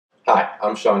Hi,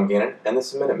 I'm Sean Gannon, and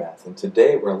this is Minute Math, and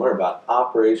today we're going to learn about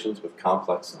operations with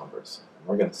complex numbers, and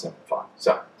we're going to simplify.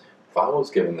 So, if I was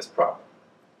given this problem,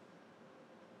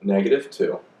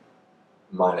 -2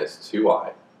 minus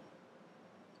 2i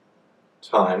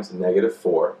times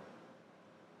 -4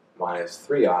 minus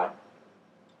 3i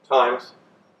times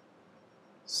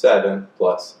 7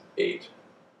 plus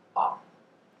 8i.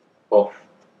 Well,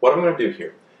 what I'm going to do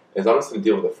here is I'm just going to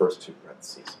deal with the first two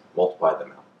parentheses, multiply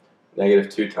them out.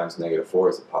 -2 times -4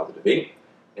 is a positive 8,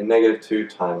 and -2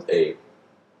 times a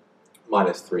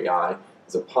minus 3i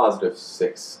is a positive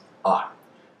 6i.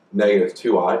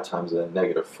 -2i times a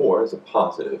 -4 is a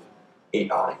positive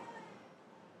 8i,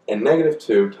 and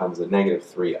 -2 times a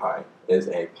 -3i is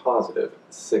a positive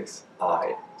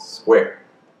 6i squared.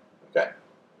 Okay.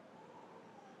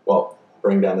 Well,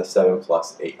 bring down the 7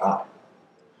 plus 8i.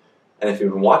 And if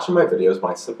you've been watching my videos,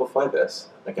 when I simplify this,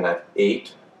 I can have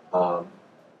 8,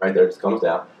 right there, it just comes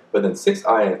down, but then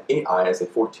 6i and 8i is a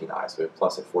 14i, so we have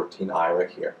plus a 14i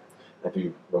right here. And if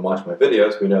you've been watching my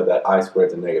videos, we know that I squared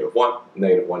is a -1,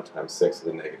 -1 times 6 is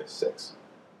a -6,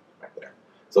 right there.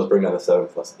 So let's bring down the 7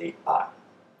 plus 8i.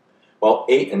 Well,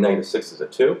 8 and -6 is a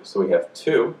 2, so we have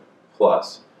 2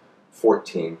 plus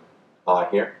 14i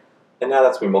here, and now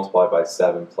that's going to be multiplied by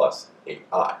 7 plus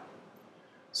 8i.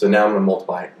 So now I'm going to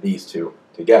multiply these two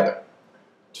together.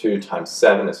 2 times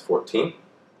 7 is 14,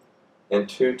 and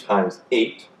 2 times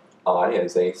 8i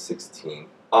is a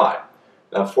 16i.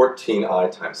 Now 14i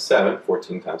times 7,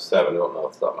 14 times 7, I don't know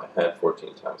off the top of my head,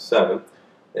 14 times 7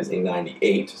 is a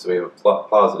 98, so we have a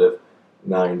positive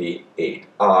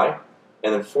 98i,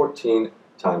 and then 14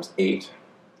 times 8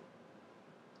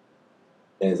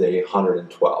 is a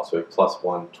 112, so we have plus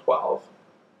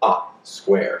 112i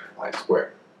squared, I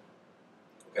squared.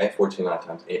 Okay, 14i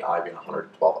times 8i being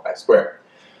 112i squared.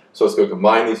 So let's go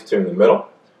combine these two in the middle.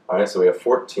 Alright, so we have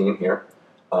 14 here,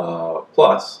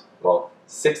 plus, well,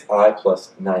 6i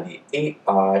plus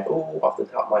 98i, off the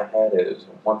top of my head is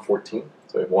 114,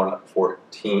 so we have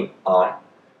 114i.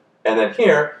 And then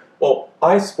here, well,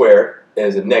 I squared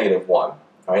is a -1,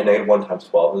 alright, -1 times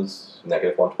 12 is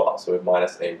 -112, so we have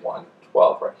minus a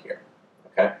 112 right here,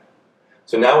 okay?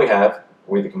 So now we either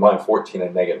combine 14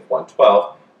 and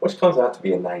 -112, which comes out to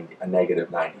be a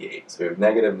 -98, so we have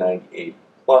 -98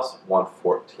 plus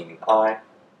 114i,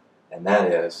 and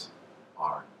that is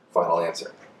our final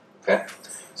answer. Okay,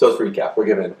 so let's recap. We're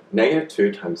given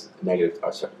 -2 times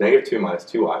 -2 minus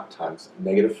 2i times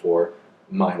 -4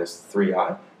 minus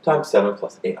 3i times 7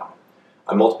 plus 8i.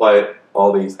 I multiplied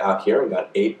all these out here and got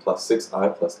 8 plus 6i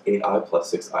plus 8i plus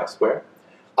 6i squared.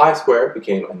 I squared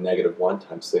became a -1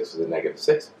 times 6 is a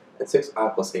 -6, and 6i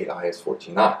plus 8i is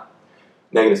 14i.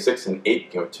 -6 and 8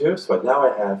 became a 2, so now I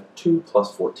have 2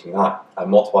 plus 14i. I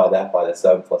multiply that by the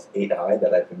 7 plus 8i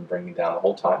that I've been bringing down the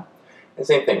whole time. And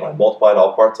same thing, when I multiplied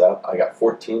all parts out, I got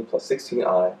 14 plus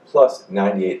 16i plus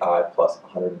 98i plus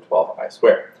 112i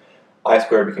squared. I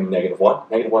squared became -1.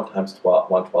 -1 times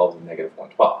 112 is a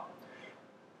 -112.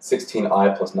 16i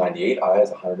plus 98i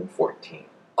is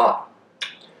 114i.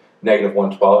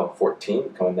 -112 and 14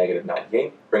 become a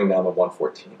 -98, bringing down the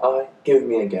 114i, giving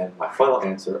me again my final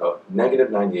answer of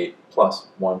 -98 plus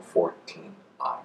 114.